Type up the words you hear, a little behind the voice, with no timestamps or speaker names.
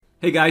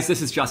Hey guys,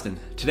 this is Justin.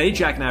 Today,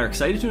 Jack and I are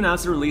excited to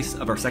announce the release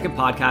of our second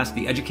podcast,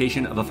 The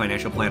Education of a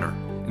Financial Planner.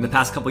 In the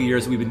past couple of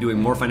years, we've been doing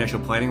more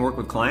financial planning work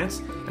with clients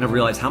and have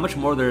realized how much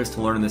more there is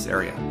to learn in this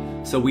area.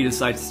 So we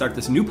decided to start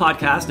this new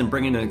podcast and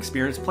bring in an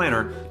experienced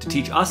planner to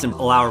teach us and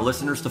allow our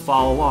listeners to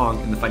follow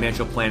along in the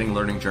financial planning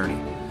learning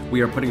journey. We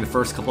are putting the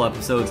first couple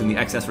episodes in the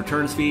Excess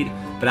Returns feed,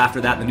 but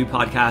after that, the new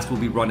podcast will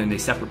be run in a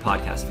separate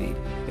podcast feed.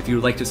 If you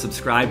would like to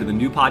subscribe to the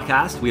new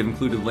podcast, we have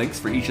included links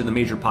for each of the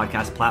major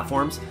podcast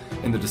platforms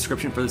in the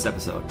description for this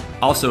episode.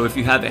 Also, if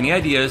you have any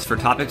ideas for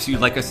topics you'd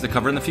like us to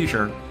cover in the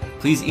future,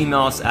 please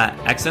email us at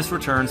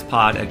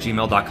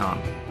excessreturnspod@gmail.com.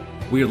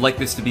 We would like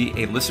this to be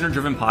a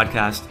listener-driven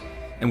podcast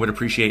and would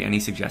appreciate any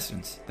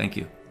suggestions. Thank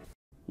you.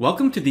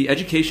 Welcome to The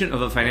Education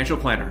of a Financial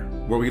Planner,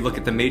 where we look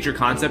at the major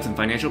concepts in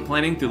financial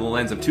planning through the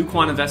lens of two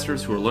quant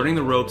investors who are learning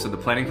the ropes of the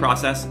planning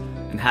process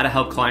and how to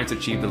help clients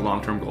achieve their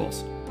long-term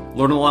goals.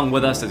 Learn along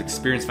with us as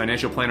experienced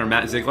financial planner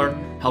Matt Ziegler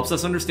helps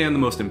us understand the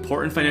most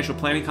important financial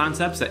planning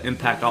concepts that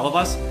impact all of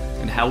us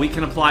and how we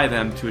can apply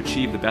them to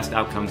achieve the best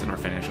outcomes in our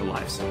financial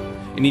lives.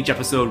 In each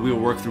episode, we will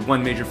work through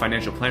one major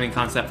financial planning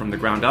concept from the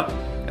ground up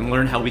and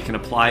learn how we can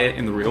apply it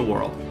in the real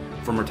world.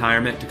 From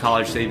retirement to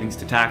college savings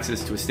to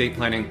taxes to estate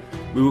planning,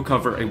 we will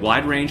cover a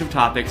wide range of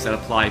topics that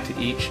apply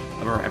to each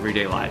of our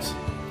everyday lives.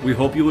 We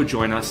hope you will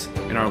join us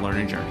in our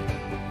learning journey.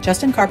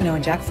 Justin Carbonneau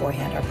and Jack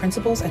Forehand are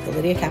principals at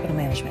Validea Capital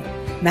Management.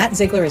 Matt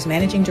Ziegler is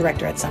managing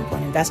director at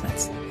Sunpoint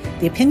Investments.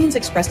 The opinions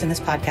expressed in this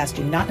podcast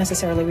do not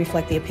necessarily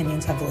reflect the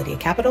opinions of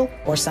Validea Capital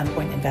or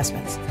Sunpoint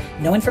Investments.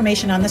 No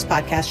information on this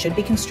podcast should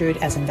be construed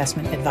as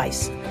investment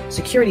advice.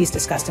 Securities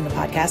discussed in the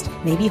podcast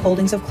may be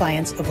holdings of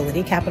clients of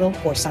Validea Capital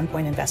or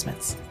Sunpoint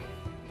Investments.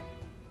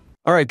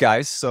 All right,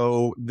 guys.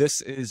 So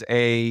this is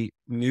a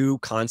new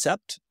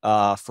concept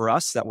for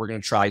us that we're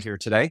going to try here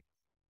today.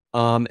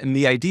 And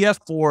the idea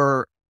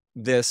for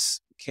this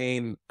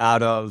came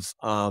out of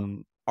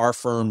our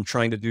firm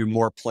trying to do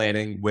more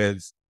planning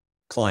with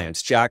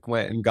clients. Jack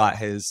went and got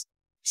his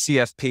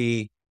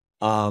CFP,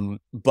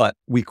 but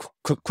we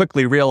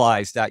quickly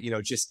realized that,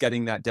 just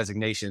getting that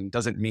designation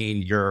doesn't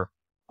mean you're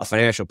a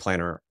financial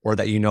planner or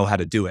that you know how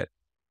to do it.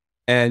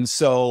 And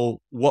so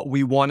what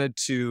we wanted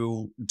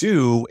to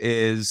do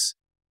is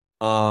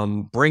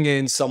bring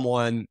in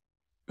someone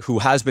who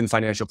has been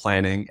financial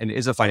planning and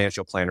is a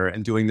financial planner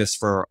and doing this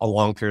for a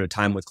long period of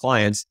time with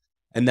clients.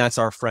 And that's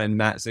our friend,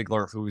 Matt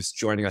Ziegler, who's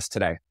joining us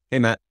today. Hey,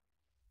 Matt.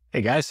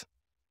 Hey, guys.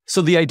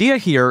 So the idea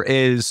here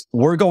is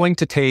we're going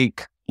to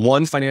take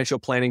one financial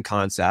planning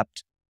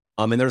concept,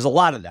 and there's a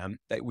lot of them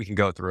that we can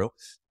go through,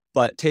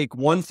 but take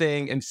one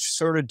thing and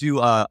sort of do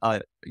a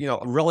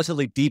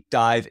relatively deep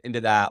dive into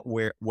that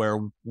where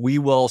we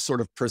will sort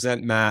of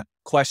present Matt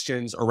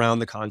questions around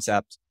the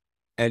concept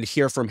and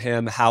hear from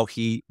him how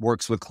he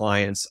works with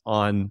clients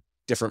on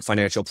different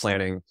financial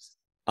planning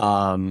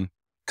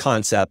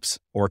concepts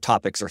or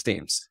topics or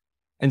themes.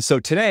 And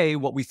so today,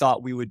 what we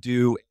thought we would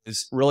do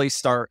is really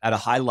start at a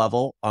high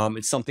level.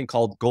 It's something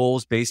called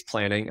goals-based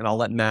planning, and I'll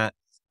let Matt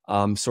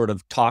sort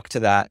of talk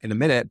to that in a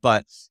minute.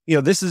 But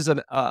this is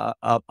a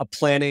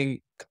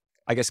planning,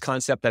 I guess,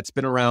 concept that's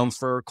been around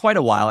for quite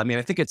a while. I mean,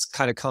 I think it's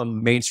kind of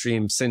come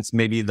mainstream since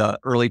maybe the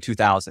early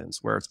 2000s,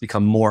 where it's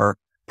become more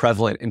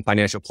prevalent in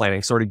financial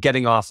planning, sort of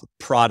getting off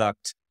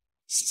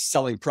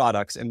selling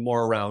products and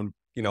more around,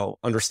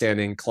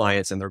 understanding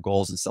clients and their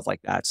goals and stuff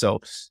like that. So,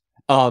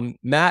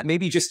 Matt,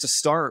 maybe just to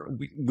start,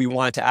 we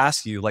wanted to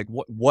ask you, like,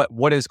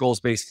 what is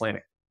goals-based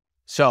planning?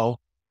 So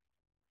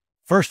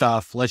first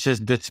off, let's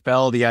just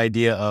dispel the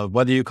idea of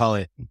whether you call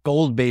it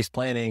goals-based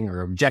planning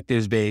or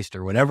objectives-based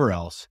or whatever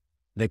else.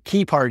 The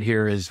key part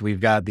here is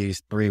we've got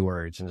these three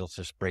words, and let's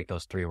just break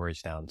those three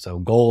words down. So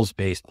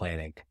goals-based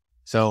planning.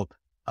 So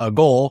a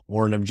goal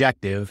or an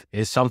objective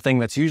is something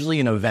that's usually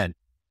an event,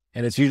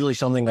 and it's usually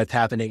something that's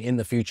happening in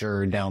the future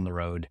or down the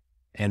road,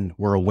 and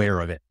we're aware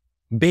of it.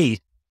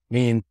 Based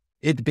means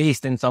it's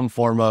based in some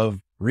form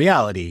of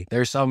reality.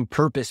 There's some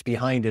purpose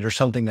behind it or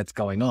something that's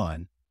going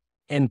on.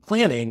 And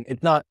planning,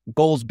 it's not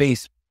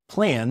goals-based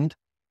planned,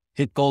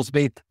 it's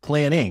goals-based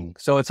planning.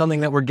 So it's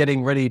something that we're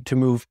getting ready to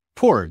move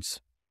towards.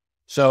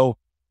 So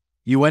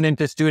you went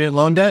into student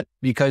loan debt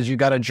because you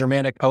got a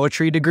Germanic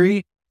poetry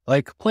degree,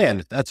 like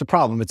planned. That's a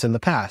problem. It's in the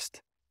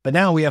past. But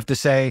now we have to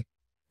say,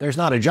 there's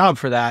not a job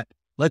for that.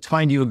 Let's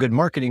find you a good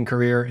marketing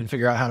career and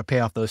figure out how to pay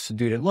off those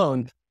student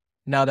loans.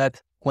 Now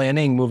that's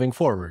planning moving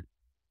forward.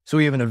 So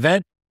we have an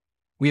event,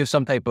 we have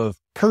some type of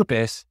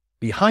purpose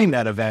behind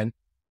that event,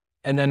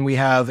 and then we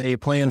have a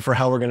plan for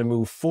how we're going to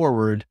move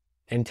forward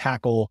and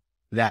tackle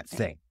that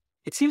thing.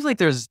 It seems like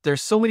there's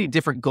so many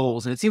different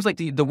goals, and it seems like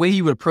the way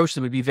you would approach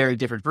them would be very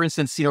different. For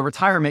instance,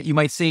 retirement, you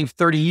might save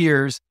 30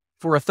 years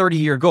for a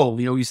 30-year goal.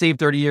 You save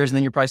 30 years and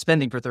then you're probably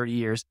spending for 30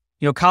 years.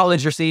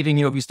 College, you're saving,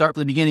 if you start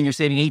from the beginning, you're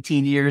saving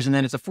 18 years and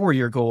then it's a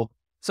 4-year goal.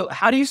 So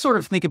how do you sort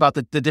of think about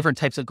the different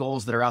types of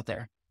goals that are out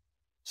there?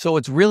 So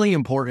it's really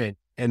important,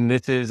 and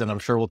this is, and I'm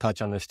sure we'll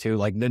touch on this too,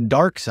 like the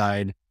dark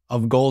side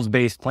of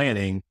goals-based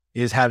planning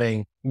is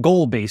having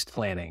goal-based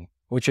planning,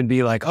 which would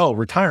be like,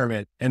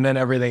 retirement, and then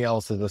everything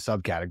else is a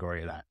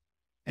subcategory of that.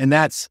 And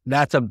that's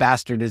a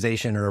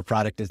bastardization or a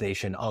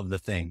productization of the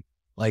thing.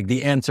 Like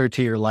the answer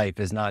to your life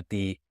is not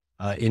the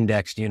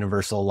indexed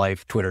universal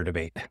life Twitter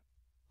debate.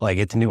 Like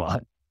it's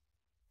nuanced.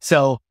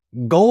 So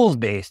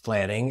goals-based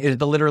planning is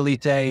to literally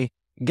say,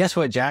 guess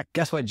what, Jack?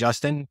 Guess what,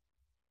 Justin?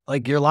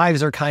 Like your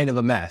lives are kind of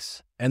a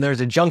mess. And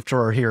there's a junk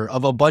drawer here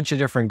of a bunch of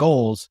different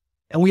goals.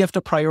 And we have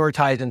to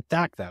prioritize and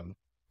stack them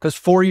because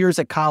 4 years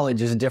at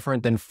college is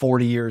different than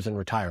 40 years in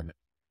retirement.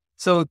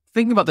 So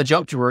thinking about the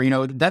junk drawer,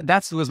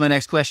 that was my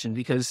next question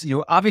because,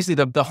 obviously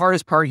the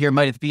hardest part here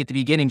might be at the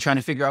beginning, trying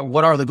to figure out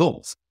what are the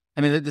goals.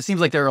 I mean, it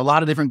seems like there are a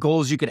lot of different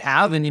goals you could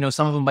have and,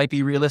 some of them might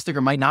be realistic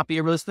or might not be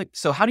realistic.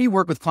 So how do you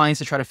work with clients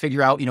to try to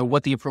figure out,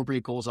 what the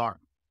appropriate goals are?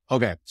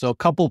 Okay. So a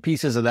couple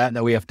pieces of that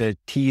we have to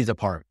tease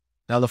apart.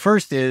 Now, the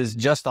first is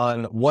just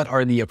on what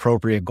are the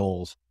appropriate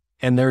goals.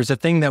 And there's a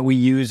thing that we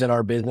use in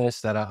our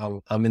business that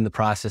I'm in the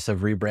process of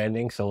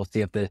rebranding. So we'll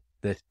see if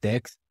this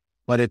sticks,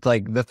 but it's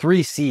like the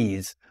 3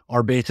 C's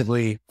are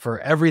basically for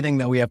everything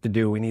that we have to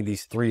do. We need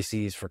these 3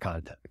 C's for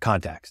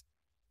context.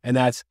 And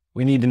that's,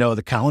 we need to know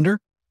the calendar.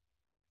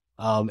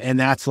 And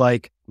that's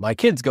like my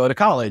kids go to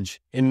college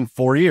in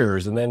 4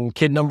 years and then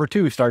kid number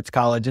 2 starts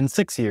college in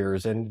 6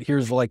 years. And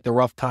here's like the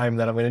rough time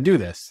that I'm going to do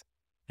this.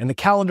 And the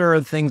calendar are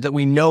the things that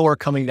we know are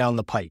coming down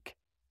the pike.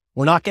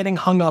 We're not getting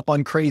hung up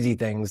on crazy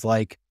things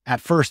like, at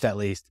first at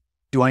least,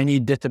 do I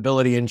need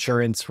disability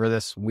insurance for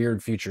this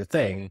weird future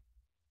thing?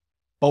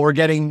 But we're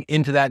getting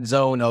into that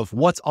zone of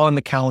what's on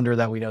the calendar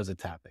that we know is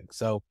it's happening.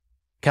 So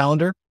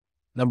calendar.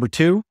 Number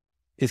 2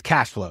 is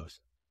cash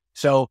flows.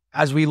 So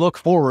as we look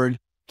forward,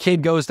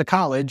 kid goes to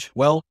college.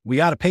 Well, we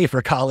got to pay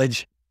for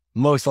college,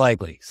 most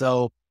likely.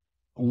 So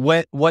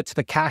what's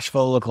the cash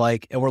flow look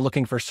like? And we're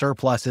looking for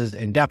surpluses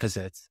and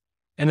deficits.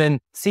 And then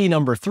C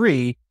number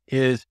 3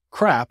 is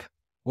crap,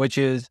 which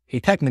is a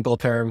technical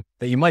term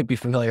that you might be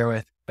familiar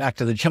with. Back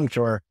to the junk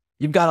drawer.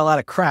 You've got a lot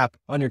of crap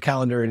on your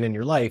calendar and in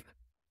your life.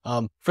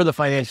 For the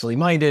financially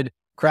minded,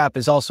 crap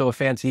is also a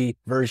fancy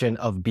version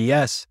of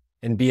BS.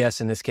 And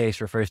BS in this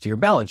case refers to your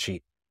balance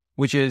sheet,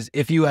 which is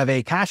if you have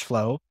a cash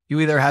flow, you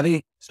either have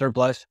a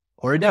surplus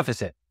or a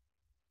deficit.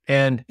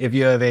 And if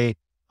you have a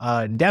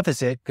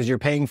deficit because you're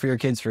paying for your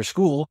kids for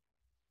school,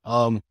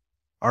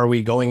 are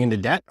we going into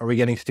debt? Are we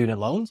getting student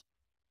loans?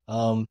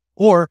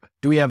 Or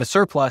do we have a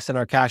surplus in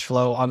our cash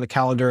flow on the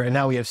calendar and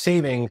now we have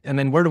savings? And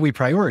then where do we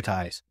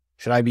prioritize?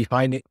 Should I be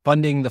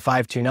funding the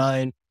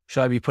 529?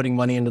 Should I be putting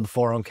money into the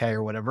 401k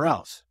or whatever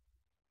else?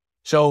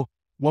 So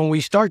when we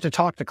start to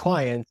talk to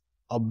clients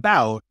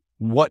about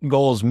what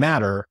goals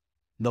matter,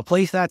 the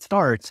place that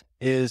starts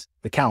is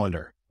the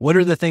calendar. What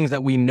are the things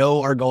that we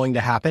know are going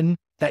to happen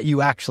that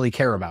you actually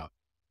care about?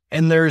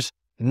 And there's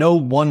no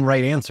one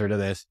right answer to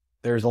this.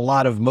 There's a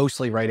lot of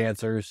mostly right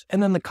answers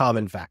and then the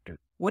common factor.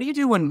 What do you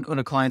do when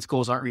a client's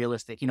goals aren't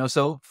realistic?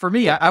 So for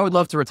me, I would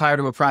love to retire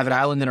to a private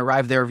island and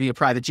arrive there via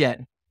private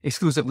jet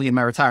exclusively in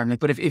my retirement.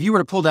 But if you were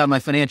to pull down my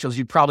financials,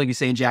 you'd probably be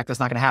saying, Jack, that's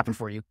not going to happen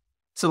for you.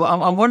 So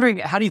I'm wondering,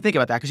 how do you think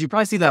about that? Because you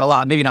probably see that a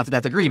lot, maybe not to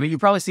that degree, but you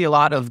probably see a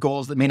lot of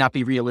goals that may not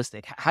be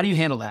realistic. How do you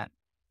handle that?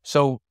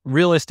 So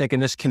realistic,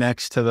 and this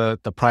connects to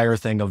the prior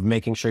thing of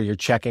making sure you're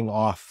checking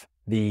off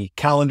the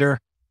calendar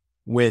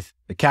with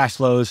the cash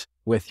flows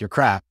with your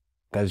crap,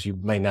 because you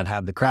may not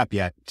have the crap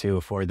yet to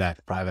afford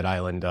that private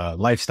island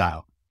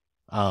lifestyle.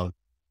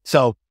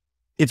 So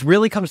it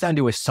really comes down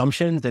to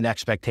assumptions and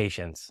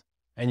expectations.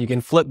 And you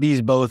can flip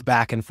these both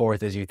back and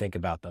forth as you think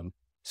about them.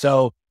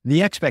 So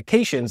the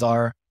expectations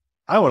are,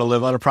 I want to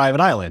live on a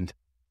private island.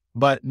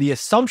 But the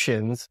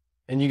assumptions,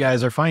 and you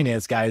guys are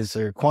finance guys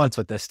or quants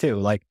with this too,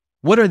 like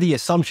what are the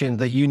assumptions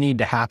that you need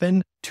to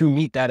happen to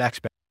meet that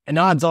expectation? And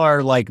odds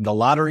are like the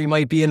lottery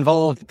might be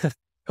involved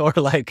or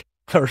like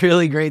a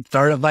really great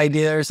startup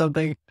idea or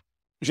something.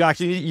 Jack,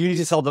 you need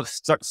to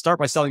start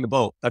by selling the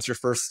boat. That's your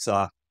first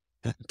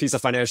piece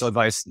of financial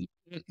advice.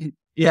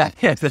 Yeah,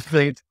 it's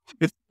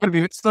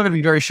still going to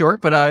be very short,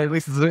 but at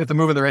least it's a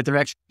move in the right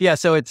direction. Yeah,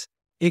 so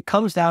it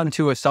comes down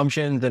to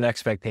assumptions and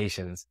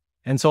expectations.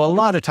 And so a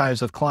lot of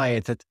times with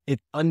clients,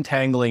 it's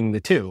untangling the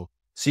two.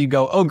 So you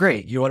go, oh,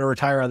 great, you want to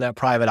retire on that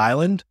private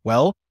island?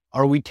 Well,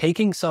 are we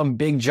taking some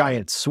big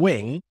giant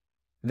swing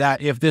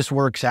that if this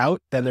works out,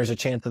 then there's a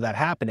chance of that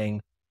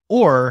happening?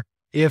 Or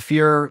if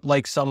you're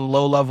like some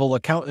low-level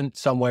accountant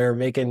somewhere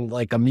making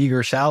like a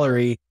meager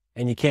salary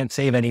and you can't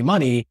save any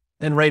money,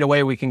 then right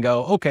away we can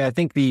go, okay, I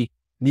think the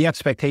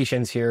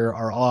expectations here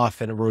are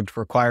off and it would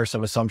require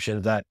some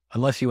assumptions that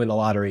unless you win the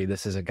lottery,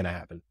 this isn't going to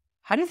happen.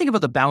 How do you think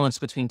about the balance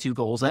between two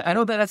goals? I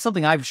know that that's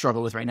something I've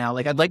struggled with right now.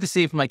 Like I'd like to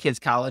save for my kids'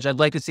 college. I'd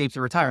like to save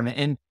to retirement.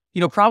 And,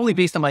 probably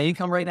based on my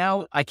income right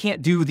now, I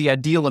can't do the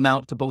ideal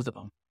amount to both of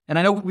them. And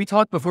I know we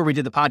talked before we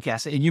did the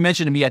podcast and you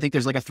mentioned to me, I think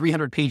there's like a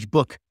 300-page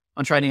book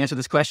on trying to answer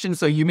this question.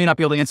 So you may not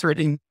be able to answer it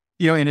in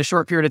a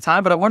short period of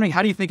time, but I'm wondering,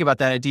 how do you think about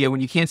that idea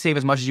when you can't save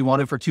as much as you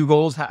wanted for two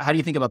goals? How do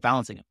you think about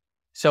balancing it?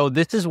 So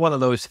this is one of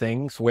those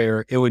things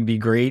where it would be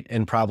great,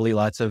 and probably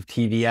lots of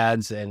TV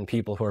ads and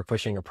people who are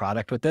pushing a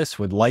product with this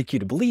would like you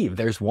to believe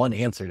there's one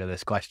answer to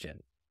this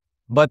question.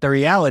 But the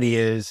reality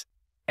is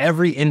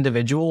every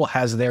individual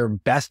has their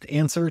best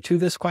answer to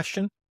this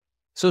question.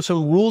 So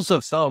some rules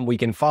of thumb we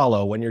can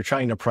follow when you're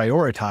trying to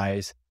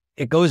prioritize,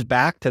 it goes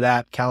back to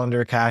that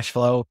calendar cash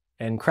flow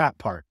and crap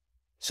part.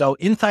 So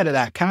inside of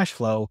that cash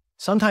flow,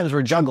 sometimes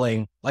we're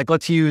juggling, like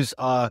let's use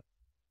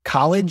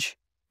college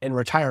and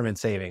retirement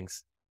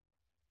savings.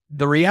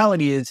 The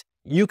reality is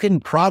you can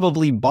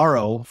probably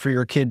borrow for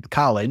your kid's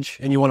college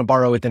and you want to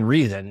borrow within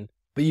reason,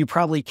 but you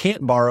probably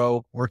can't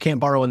borrow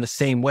in the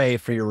same way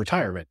for your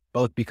retirement,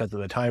 both because of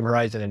the time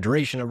horizon and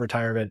duration of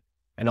retirement,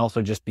 and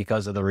also just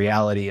because of the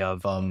reality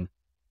of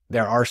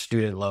there are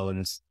student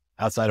loans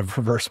outside of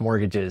reverse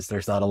mortgages.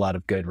 There's not a lot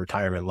of good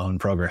retirement loan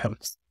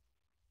programs.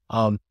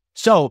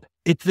 So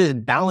it's the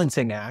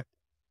balancing act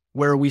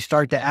where we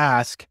start to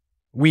ask,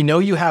 we know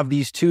you have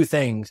these two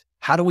things.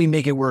 How do we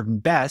make it work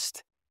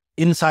best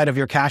inside of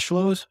your cash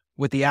flows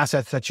with the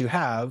assets that you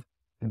have,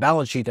 the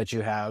balance sheet that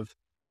you have,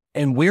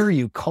 and where are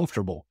you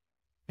comfortable?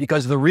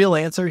 Because the real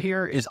answer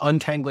here is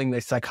untangling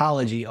the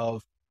psychology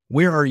of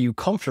where are you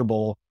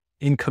comfortable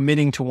in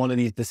committing to one of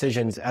these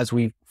decisions as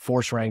we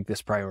force rank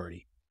this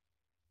priority.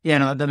 Yeah,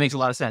 no, that makes a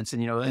lot of sense.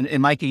 And,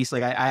 in my case,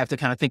 like I have to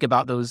kind of think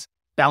about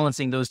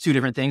balancing those two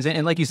different things.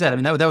 And like you said, I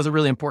mean, that was a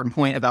really important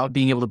point about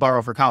being able to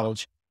borrow for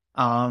college.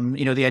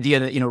 The idea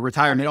that,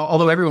 retirement,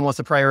 although everyone wants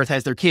to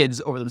prioritize their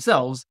kids over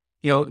themselves,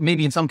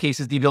 maybe in some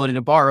cases, the ability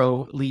to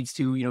borrow leads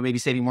to, maybe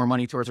saving more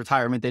money towards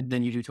retirement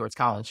than you do towards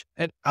college.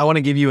 And I want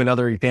to give you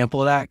another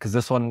example of that because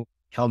this one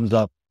comes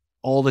up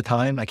all the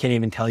time. I can't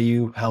even tell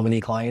you how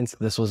many clients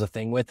this was a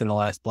thing with in the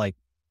last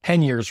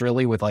 10 years,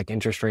 really, with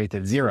interest rates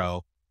at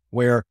zero,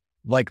 where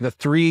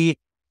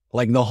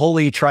the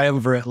holy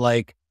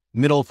triumvirate,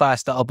 middle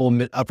class to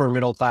upper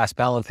middle class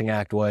balancing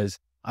act was,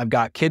 I've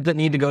got kids that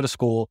need to go to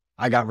school.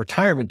 I got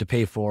retirement to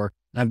pay for,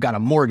 and I've got a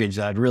mortgage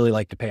that I'd really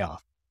like to pay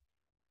off.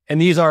 And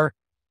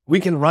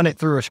we can run it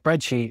through a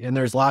spreadsheet and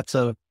there's lots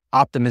of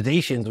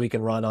optimizations we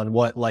can run on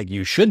what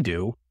you should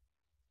do.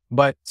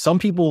 But some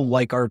people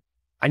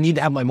I need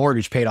to have my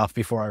mortgage paid off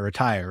before I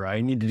retire. Or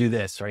I need to do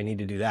this or I need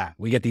to do that.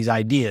 We get these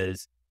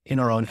ideas in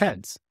our own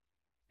heads.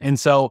 And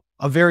so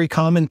a very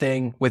common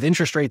thing with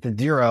interest rates at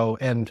zero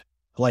and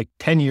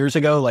 10 years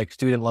ago,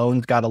 student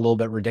loans got a little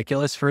bit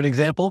ridiculous, for an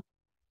example.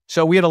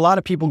 So we had a lot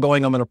of people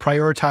going, I'm going to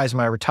prioritize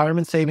my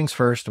retirement savings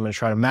first. I'm going to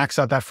try to max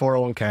out that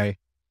 401k.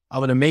 I'm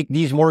going to make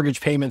these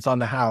mortgage payments on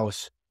the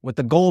house with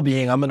the goal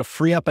being I'm going to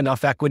free up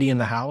enough equity in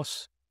the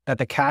house that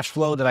the cash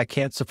flow that I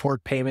can't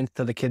support payments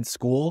to the kid's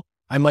school,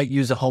 I might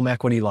use a home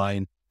equity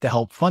line to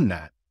help fund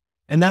that.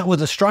 And that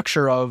was a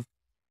structure of,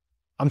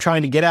 I'm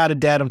trying to get out of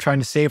debt. I'm trying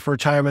to save for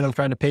retirement. I'm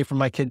trying to pay for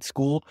my kid's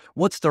school.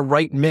 What's the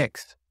right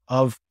mix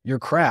of your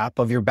crap,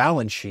 of your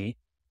balance sheet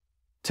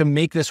to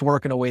make this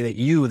work in a way that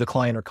you, the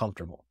client, are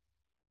comfortable?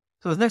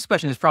 So the next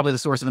question is probably the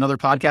source of another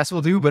podcast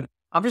we'll do, but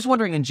I'm just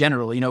wondering in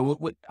general,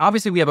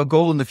 obviously we have a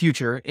goal in the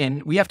future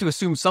and we have to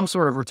assume some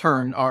sort of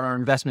return on our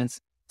investments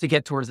to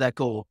get towards that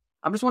goal.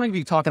 I'm just wondering if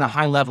you talk on a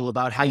high level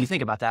about how you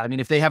think about that. I mean,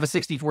 if they have a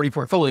 60-40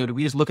 portfolio, do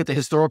we just look at the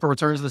historical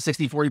returns of the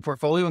 60-40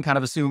 portfolio and kind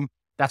of assume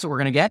that's what we're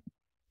going to get?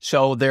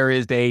 So there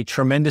is a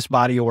tremendous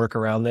body of work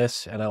around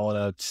this. And I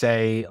want to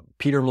say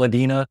Peter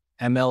Mladina,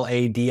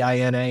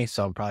 Mladina.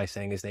 So I'm probably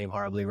saying his name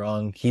horribly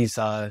wrong.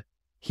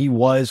 He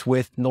was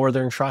with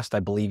Northern Trust. I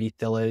believe he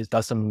still is,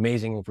 does some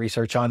amazing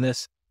research on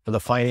this. For the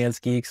finance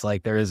geeks,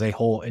 there is a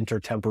whole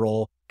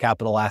intertemporal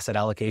capital asset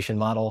allocation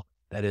model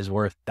that is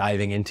worth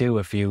diving into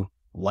if you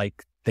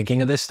like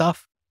thinking of this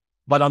stuff.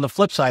 But on the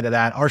flip side of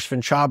that,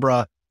 Ashwin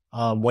Chabra,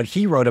 what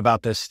he wrote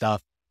about this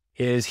stuff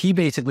is he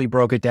basically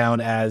broke it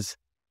down as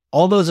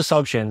all those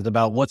assumptions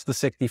about what's the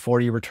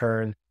 60-40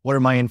 return, what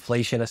are my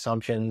inflation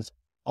assumptions,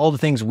 all the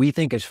things we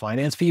think as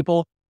finance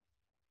people.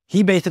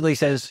 He basically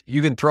says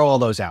you can throw all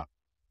those out.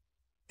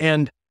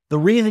 And the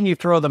reason you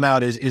throw them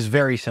out is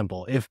very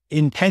simple. If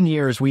in 10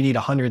 years, we need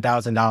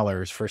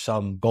 $100,000 for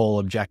some goal,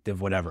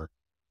 objective, whatever.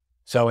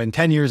 So in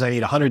 10 years, I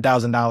need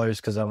 $100,000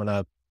 because I'm going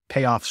to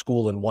pay off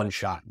school in one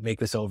shot, make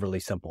this overly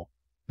simple.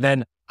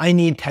 Then I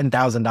need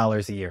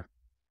 $10,000 a year.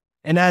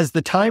 And as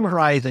the time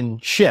horizon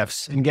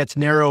shifts and gets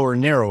narrower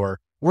and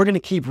narrower, we're going to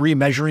keep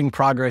remeasuring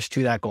progress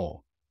to that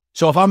goal.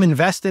 So if I'm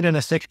invested in a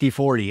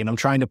 60-40 and I'm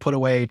trying to put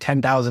away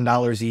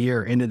 $10,000 a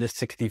year into this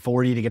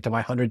 60-40 to get to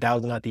my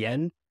 $100,000 at the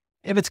end,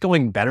 if it's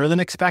going better than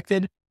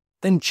expected,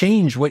 then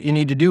change what you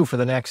need to do for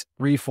the next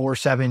 3, 4,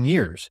 7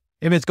 years.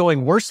 If it's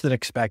going worse than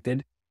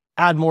expected,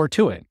 add more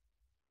to it.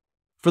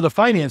 For the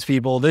finance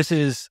people, this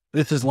is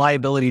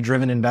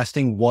liability-driven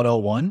investing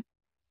 101.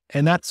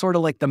 And that's sort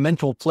of the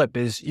mental flip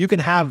is you can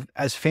have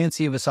as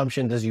fancy of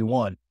assumptions as you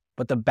want,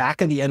 but the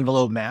back of the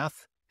envelope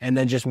math and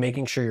then just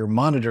making sure you're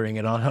monitoring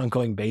it on an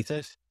ongoing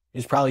basis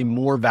is probably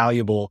more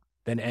valuable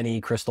than any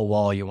crystal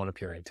wall you want to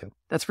peer into.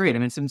 That's great. I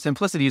mean,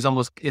 simplicity is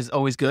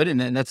always good.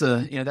 And that's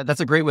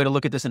a great way to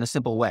look at this in a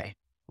simple way.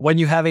 When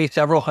you have a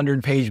several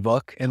 100-page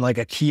book and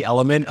a key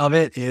element of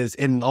it is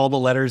in all the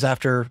letters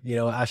after,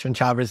 Ashwin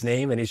Chabra's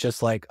name. And he's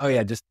just oh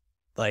yeah, just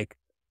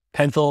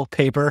pencil,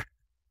 paper,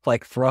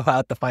 throw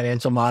out the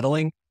financial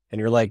modeling.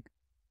 And you're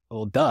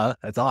well, duh,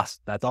 that's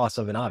awesome. That's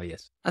awesome and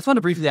obvious. I just want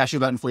to briefly ask you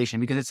about inflation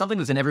because it's something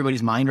that's in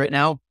everybody's mind right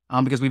now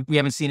because we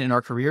haven't seen it in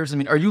our careers. I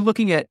mean, are you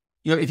looking at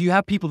if you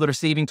have people that are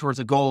saving towards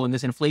a goal and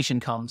this inflation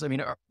comes, I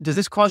mean, does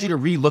this cause you to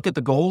relook at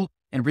the goal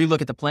and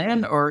relook at the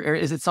plan, or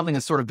is it something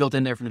that's sort of built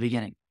in there from the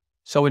beginning?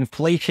 So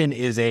inflation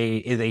is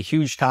a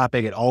huge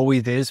topic. It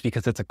always is,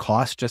 because it's a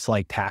cost just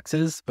like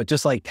taxes. But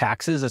just like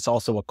taxes, it's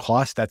also a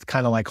cost that's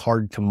kind of like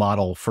hard to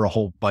model for a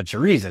whole bunch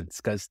of reasons,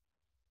 because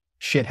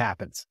shit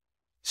happens.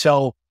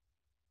 So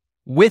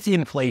with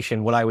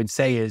inflation, what I would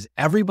say is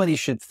everybody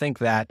should think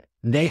that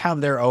they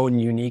have their own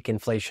unique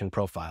inflation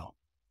profile,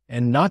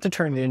 and not to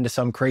turn it into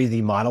some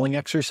crazy modeling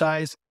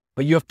exercise,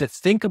 but you have to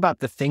think about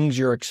the things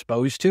you're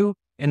exposed to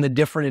and the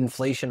different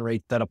inflation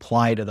rates that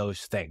apply to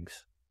those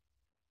things.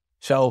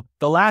 So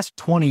the last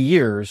 20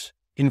 years,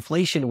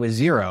 inflation was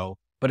zero,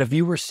 but if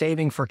you were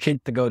saving for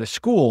kids to go to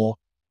school,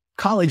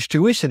 college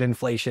tuition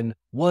inflation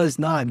was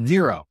not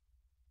zero.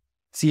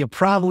 So you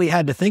probably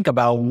had to think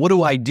about, what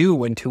do I do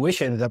when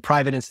tuitions at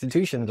private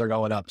institutions are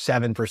going up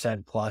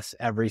 7% plus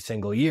every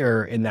single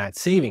year in that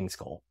savings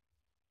goal?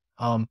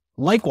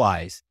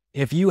 Likewise,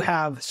 if you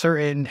have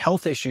certain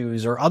health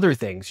issues or other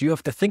things, you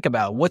have to think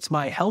about, what's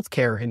my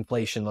healthcare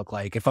inflation look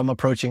like if I'm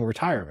approaching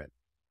retirement?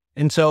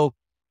 And so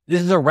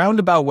this is a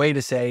roundabout way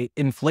to say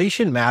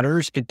inflation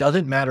matters. It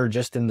doesn't matter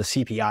just in the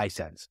CPI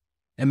sense.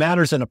 It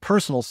matters in a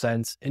personal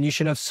sense, and you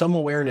should have some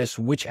awareness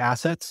which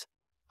assets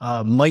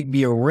might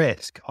be a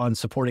risk on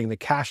supporting the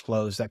cash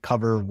flows that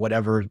cover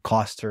whatever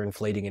costs are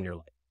inflating in your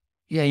life.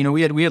 Yeah,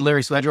 we had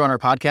Larry Sledger on our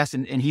podcast,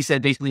 and he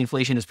said basically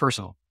inflation is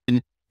personal.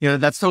 And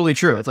that's totally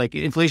true. It's like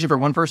inflation for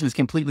one person is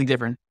completely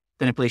different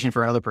than inflation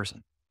for another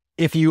person.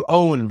 If you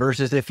own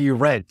versus if you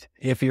rent,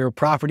 if your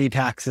property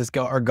taxes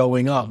are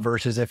going up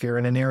versus if you're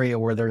in an area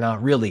where they're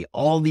not really,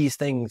 all these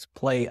things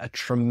play a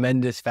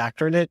tremendous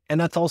factor in it. And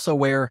that's also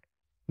where,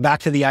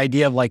 back to the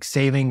idea of like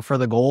saving for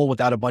the goal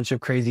without a bunch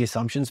of crazy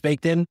assumptions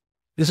baked in.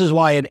 This is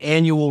why an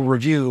annual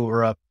review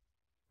or a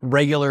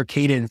regular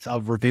cadence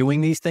of reviewing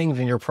these things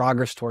and your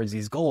progress towards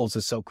these goals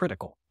is so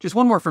critical. Just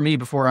one more for me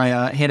before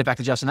I hand it back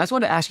to Justin. I just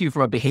wanted to ask you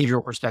from a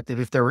behavioral perspective,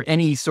 if there were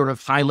any sort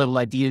of high level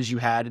ideas you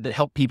had that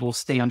help people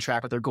stay on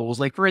track with their goals.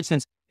 Like for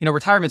instance,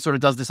 retirement sort of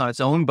does this on its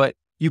own, but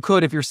you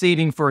could, if you're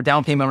saving for a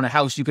down payment on a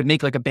house, you could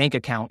make like a bank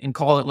account and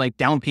call it like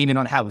down payment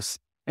on house.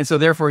 And so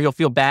therefore you'll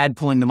feel bad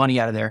pulling the money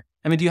out of there.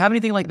 I mean, do you have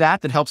anything like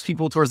that helps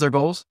people towards their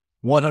goals?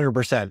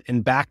 100%.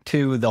 And back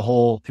to the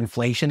whole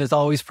inflation is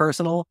always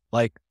personal.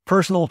 Like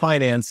personal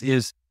finance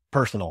is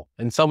personal.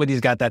 And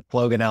somebody's got that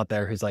slogan out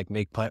there who's like,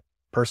 make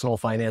personal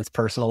finance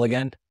personal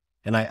again.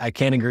 And I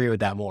can't agree with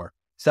that more.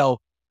 So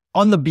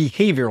on the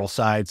behavioral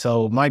side,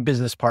 so my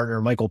business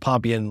partner, Michael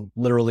Pompian,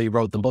 literally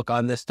wrote the book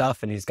on this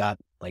stuff. And he's got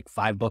like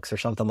 5 books or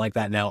something like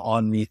that now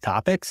on these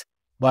topics.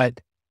 But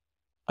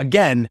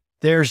again,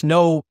 there's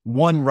no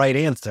one right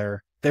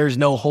answer. There's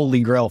no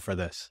holy grail for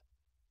this.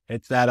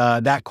 It's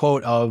that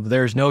quote of,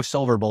 there's no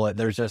silver bullet,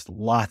 there's just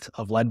lots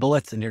of lead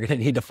bullets, and you're going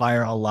to need to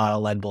fire a lot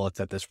of lead bullets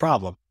at this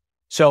problem.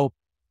 So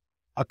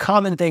a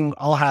common thing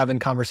I'll have in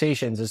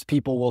conversations is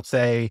people will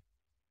say,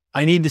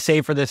 I need to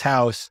save for this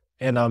house,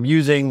 and I'm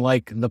using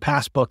like the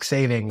passbook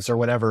savings or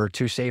whatever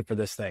to save for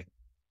this thing.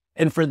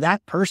 And for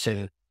that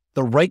person,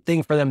 the right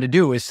thing for them to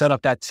do is set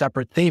up that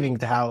separate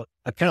savings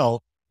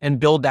account and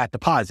build that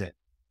deposit.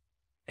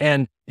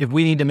 And if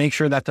we need to make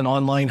sure that's an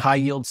online high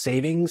yield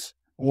savings,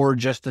 or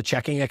just a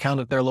checking account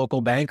at their local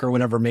bank or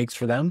whatever makes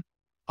for them,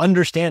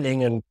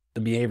 understanding, and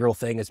the behavioral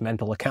thing is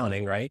mental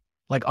accounting, right?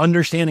 Like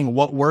understanding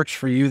what works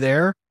for you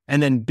there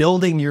and then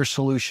building your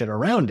solution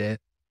around it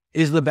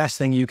is the best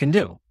thing you can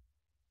do.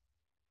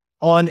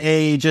 On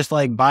just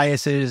like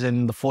biases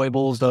and the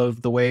foibles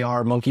of the way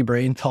our monkey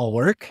brains all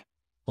work,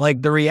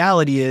 like the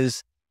reality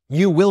is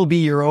you will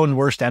be your own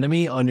worst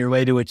enemy on your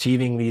way to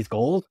achieving these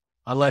goals,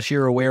 unless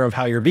you're aware of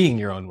how you're being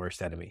your own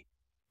worst enemy.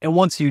 And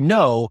once you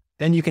know,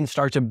 then you can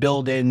start to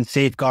build in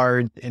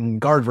safeguards and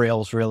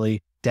guardrails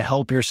really to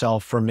help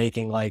yourself from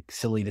making like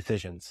silly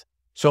decisions.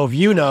 So if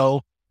you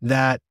know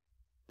that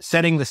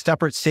setting the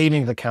separate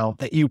savings account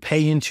that you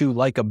pay into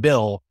like a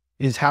bill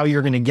is how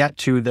you're going to get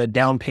to the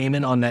down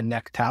payment on that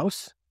next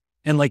house,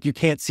 and like you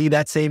can't see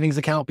that savings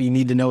account, but you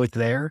need to know it's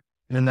there,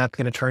 and then that's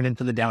going to turn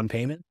into the down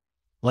payment.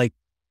 Like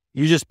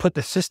you just put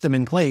the system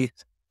in place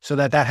so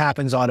that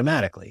happens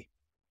automatically.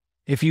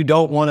 If you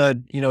don't want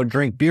to,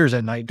 drink beers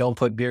at night, don't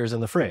put beers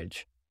in the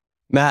fridge.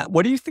 Matt,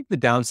 what do you think the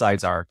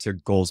downsides are to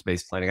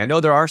goals-based planning? I know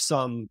there are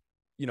some,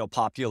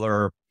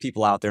 popular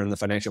people out there in the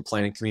financial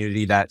planning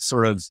community that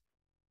sort of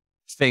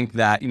think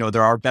that,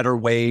 there are better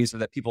ways, or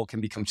that people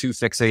can become too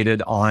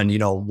fixated on,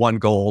 one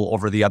goal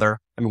over the other.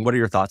 I mean, what are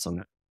your thoughts on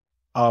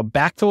that?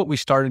 Back to what we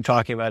started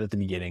talking about at the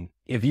beginning.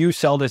 If you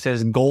sell this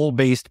as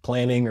goal-based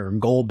planning or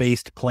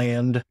goal-based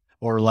planned,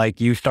 or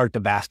like you start to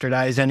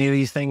bastardize any of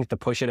these things to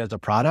push it as a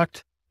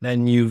product,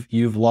 then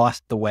you've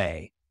lost the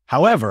way.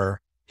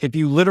 However, if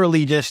you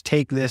literally just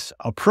take this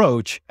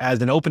approach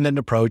as an open-ended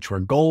approach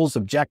where goals,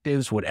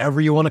 objectives, whatever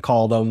you want to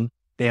call them,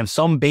 they have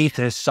some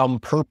basis, some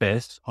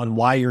purpose on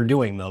why you're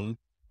doing them,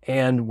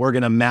 and we're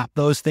going to map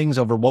those things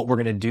over what we're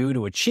going to do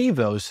to achieve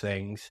those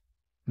things,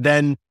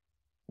 then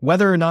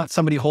whether or not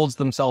somebody holds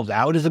themselves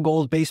out as a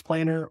goals-based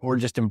planner or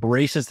just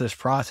embraces this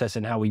process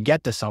and how we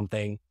get to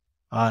something,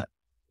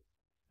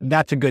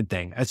 that's a good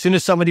thing. As soon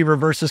as somebody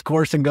reverses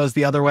course and goes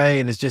the other way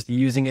and is just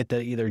using it to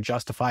either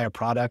justify a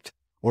product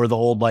or the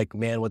old like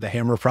man with a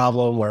hammer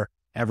problem where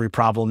every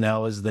problem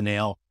now is the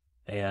nail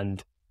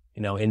and,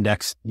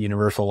 index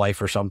universal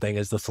life or something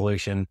is the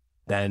solution,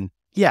 then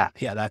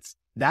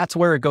that's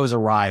where it goes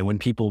awry when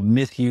people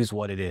misuse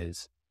what it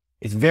is.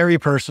 It's very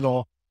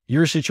personal.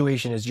 Your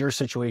situation is your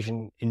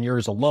situation and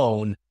yours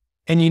alone.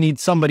 And you need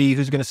somebody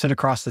who's going to sit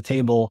across the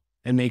table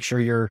and make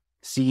sure you're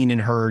seen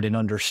and heard and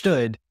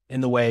understood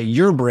in the way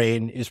your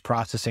brain is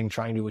processing,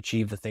 trying to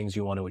achieve the things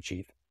you want to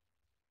achieve.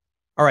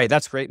 All right.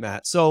 That's great,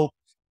 Matt. So,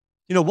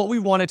 what we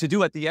wanted to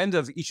do at the end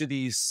of each of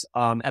these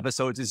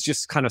episodes is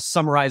just kind of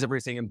summarize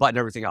everything and button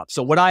everything up.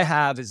 So what I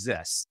have is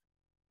this,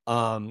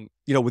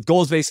 with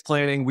goals-based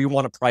planning, we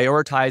want to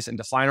prioritize and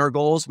define our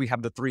goals. We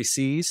have the 3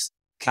 C's,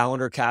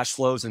 calendar, cash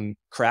flows, and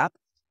crap.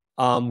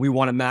 We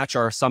want to match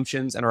our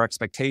assumptions and our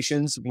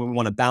expectations. We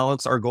want to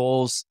balance our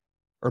goals.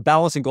 Or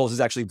balancing goals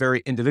is actually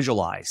very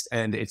individualized,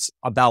 and it's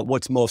about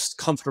what's most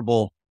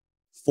comfortable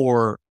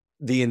for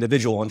the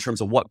individual in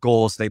terms of what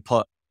goals they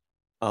put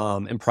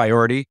in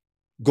priority.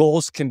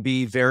 Goals can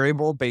be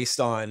variable based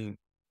on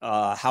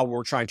how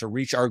we're trying to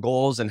reach our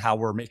goals and how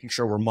we're making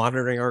sure we're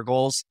monitoring our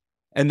goals.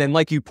 And then,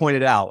 like you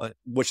pointed out,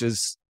 which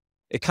is,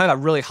 it kind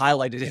of really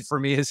highlighted it for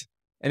me,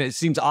 and it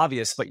seems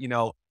obvious, but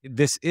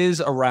this is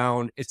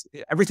around,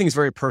 everything's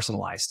very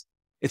personalized.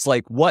 It's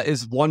like, what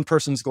is one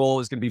person's goal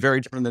is going to be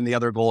very different than the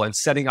other goal. And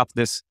setting up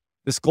this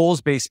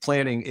goals-based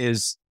planning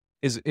is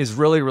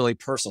really, really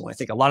personal. I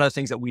think a lot of the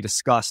things that we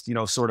discussed,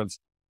 sort of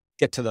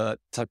get to the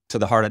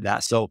heart of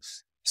that. So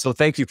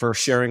thank you for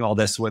sharing all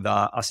this with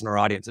us and our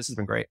audience. This has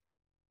been great.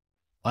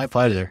 My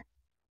pleasure.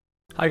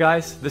 Hi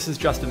guys, this is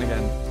Justin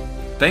again.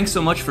 Thanks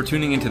so much for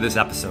tuning into this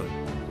episode.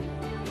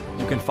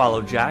 You can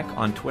follow Jack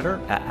on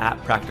Twitter at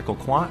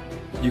 @PracticalQuant.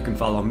 You can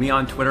follow me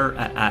on Twitter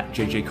at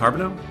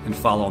 @JJCarbonneau and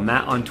follow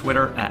Matt on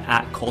Twitter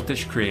at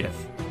 @CultishCreative.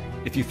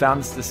 If you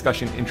found this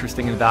discussion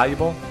interesting and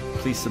valuable,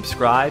 please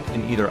subscribe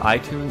in either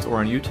iTunes or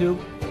on YouTube,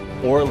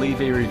 or leave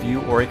a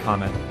review or a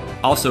comment.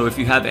 Also, if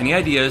you have any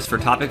ideas for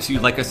topics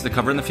you'd like us to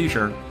cover in the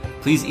future,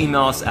 please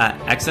email us at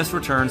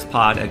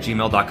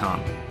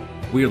excessreturnspod@gmail.com.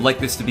 We would like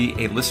this to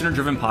be a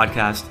listener-driven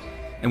podcast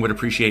and would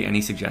appreciate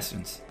any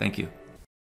suggestions. Thank you.